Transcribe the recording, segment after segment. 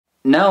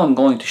Now I'm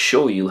going to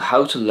show you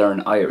how to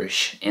learn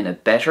Irish in a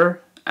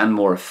better and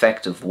more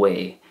effective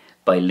way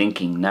by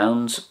linking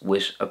nouns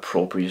with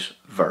appropriate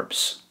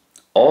verbs.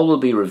 All will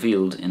be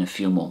revealed in a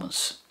few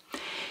moments.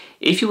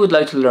 If you would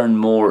like to learn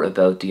more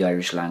about the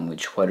Irish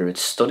language, whether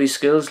it's study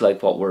skills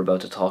like what we're about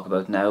to talk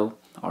about now,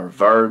 or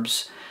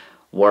verbs,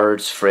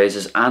 words,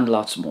 phrases and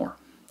lots more,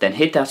 then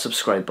hit that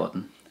subscribe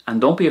button and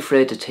don't be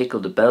afraid to tickle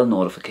the bell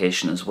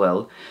notification as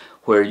well,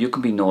 where you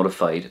can be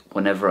notified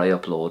whenever I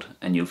upload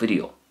a new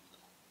video.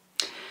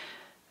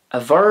 A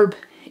verb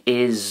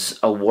is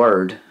a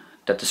word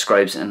that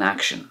describes an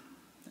action.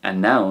 A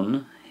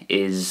noun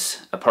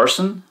is a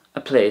person,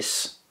 a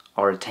place,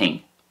 or a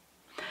thing.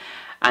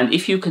 And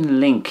if you can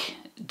link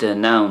the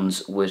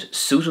nouns with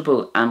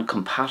suitable and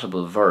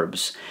compatible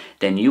verbs,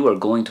 then you are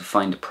going to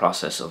find the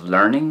process of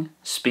learning,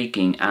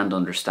 speaking and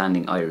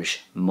understanding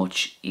Irish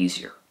much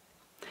easier.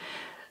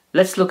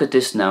 Let's look at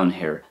this noun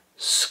here,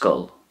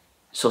 skull.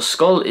 So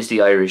skull is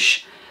the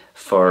Irish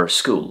for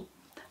school.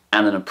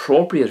 And an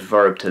appropriate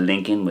verb to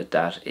link in with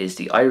that is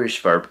the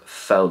Irish verb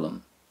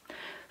fowlum.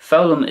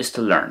 Fowlum is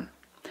to learn.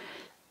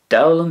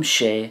 Dowlum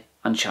sé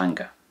an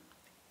teanga.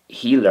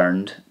 He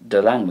learned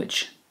the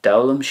language.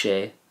 Dowlum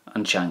sé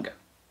an teanga.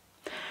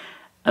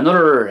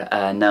 Another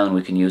noun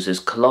we can use is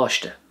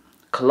coláiste.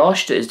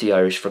 Coláiste is the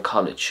Irish for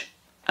college.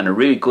 And a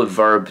really good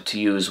verb to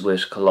use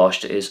with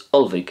coláiste is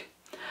ulvig.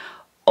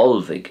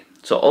 Ulvig.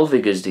 So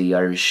ulvig is the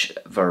Irish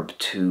verb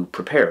to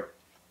prepare.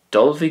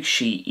 Dulvig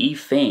she I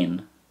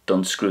féin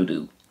dun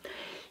scrúdú.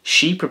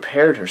 She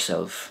prepared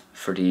herself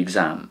for the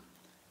exam.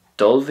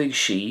 Dulvig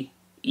she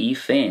I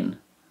féin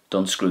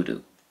dun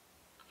scrúdú.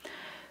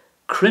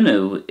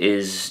 Cruinniú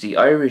is the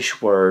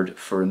Irish word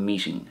for a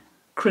meeting.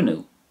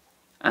 Cruinniú.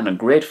 And a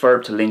great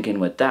verb to link in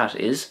with that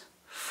is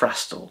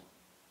freastal.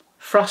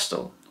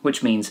 Freastal,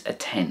 which means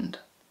attend.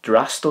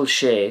 Drastal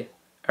sé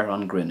ar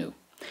an gcruinniú.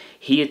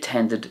 He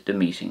attended the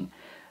meeting.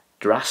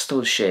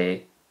 Drastal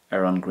sé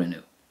ar an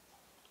gcruinniú.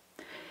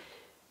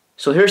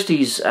 So here's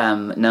these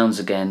nouns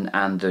again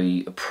and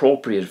the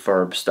appropriate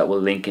verbs that will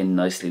link in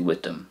nicely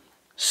with them.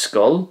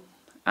 Skull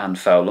and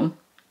fowlum,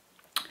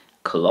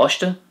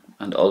 coláiste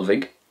and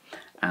ulvig,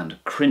 and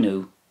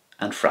cruinniú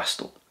and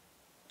freastal.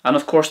 And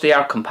of course they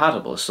are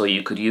compatible, so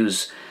you could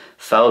use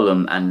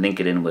fowlum and link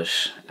it in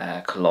with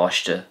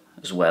coláiste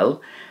as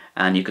well.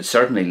 And you could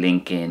certainly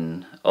link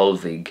in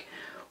ulvig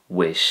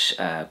with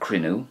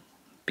cruinniú,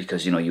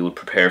 because you would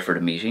prepare for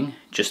the meeting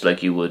just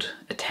like you would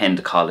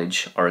attend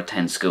college or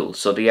attend school.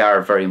 So they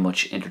are very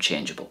much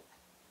interchangeable.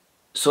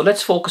 So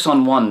let's focus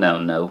on one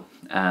noun now,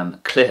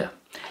 cluiche.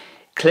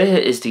 Cluiche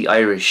is the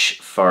Irish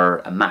for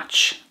a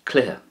match,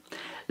 cluiche.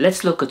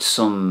 Let's look at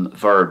some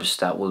verbs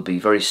that will be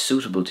very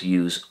suitable to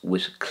use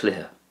with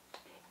cluiche.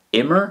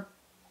 Immer,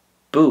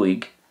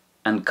 buig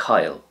and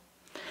Kyle.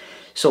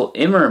 So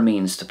immer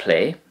means to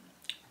play,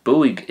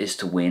 buig is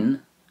to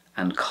win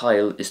and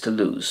Kyle is to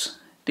lose.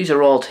 These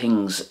are all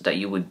things that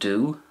you would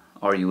do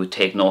or you would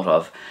take note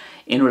of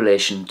in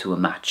relation to a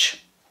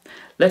match.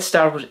 Let's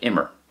start with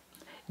immer.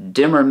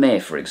 Dimmer me,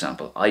 for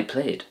example. I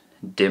played.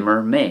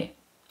 Dimmer me.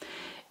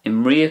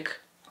 Imriach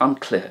an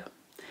cluiche.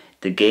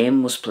 The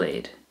game was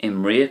played.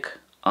 Imriach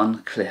an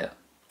cluiche.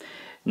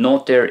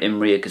 Note there,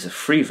 imriach is a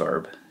free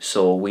verb,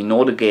 so we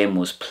know the game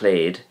was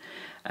played.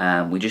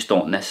 We just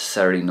don't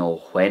necessarily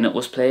know when it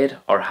was played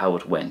or how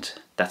it went.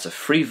 That's a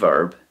free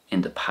verb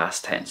in the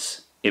past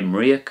tense.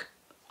 Imriach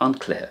an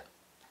cluiche.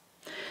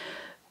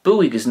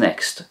 Buig is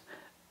next.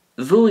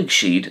 Bhuaigh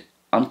siad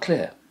an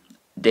cluiche.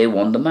 They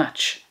won the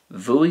match.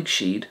 Bhuaigh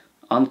siad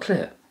an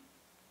cluiche.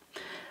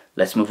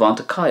 Let's move on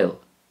to Kyle.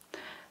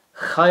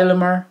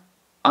 Chaileamar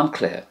an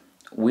cluiche.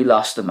 We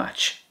lost the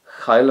match.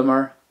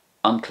 Chaileamar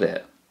an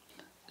cluiche.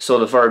 So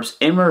the verbs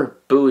immer,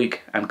 buig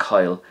and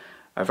Kyle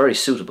are very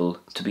suitable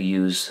to be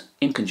used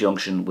in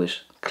conjunction with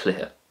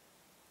cluiche.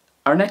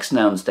 Our next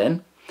nouns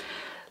then.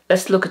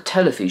 Let's look at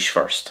telefish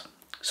first.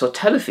 So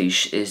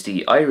telefish is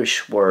the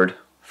Irish word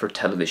for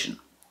television.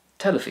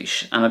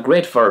 Telefish, and a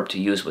great verb to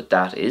use with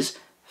that is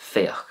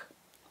féach.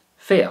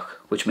 Féach,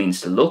 which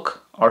means to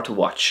look or to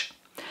watch.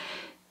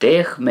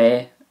 Déach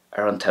me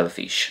ar an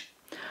telefish.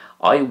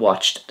 I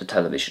watched the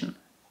television.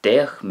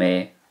 Déach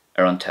me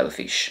ar an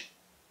telefish.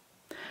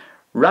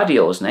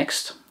 Radio is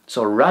next.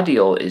 So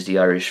radio is the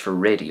Irish for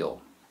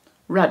radio.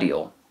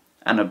 Radio,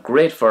 and a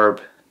great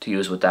verb to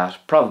use with that,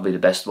 probably the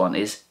best one,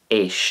 is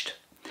éist.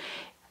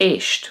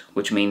 Éist,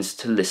 which means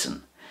to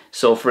listen.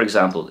 So for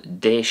example,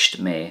 d'éist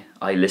me,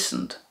 I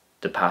listened.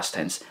 The past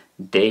tense,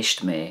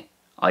 d'éist me,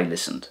 I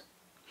listened.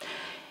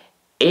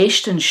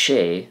 Éistin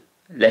sé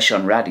leis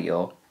an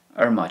radio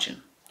ar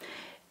maidin.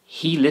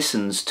 He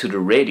listens to the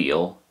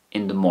radio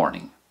in the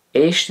morning.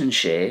 Éistin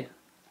sé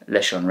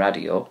leis an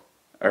radio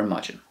ar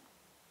maidin.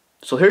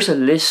 So here's a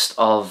list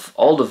of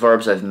all the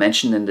verbs I've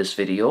mentioned in this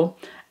video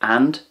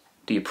and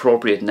the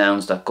appropriate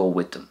nouns that go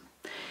with them.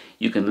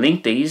 You can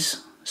link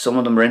these. Some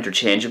of them are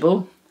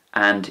interchangeable,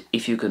 and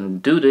if you can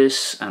do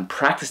this and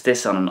practice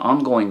this on an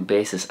ongoing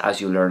basis as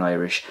you learn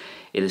Irish,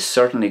 it is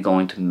certainly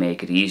going to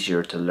make it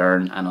easier to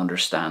learn and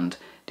understand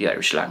the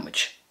Irish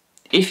language.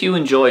 If you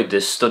enjoyed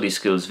this study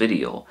skills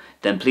video,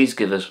 then please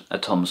give it a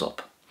thumbs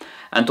up.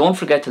 And don't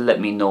forget to let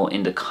me know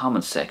in the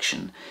comments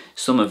section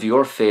some of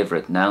your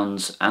favourite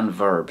nouns and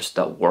verbs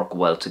that work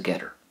well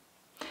together.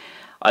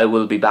 I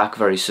will be back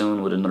very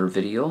soon with another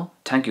video.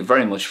 Thank you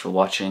very much for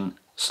watching.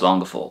 Slán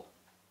go fóill.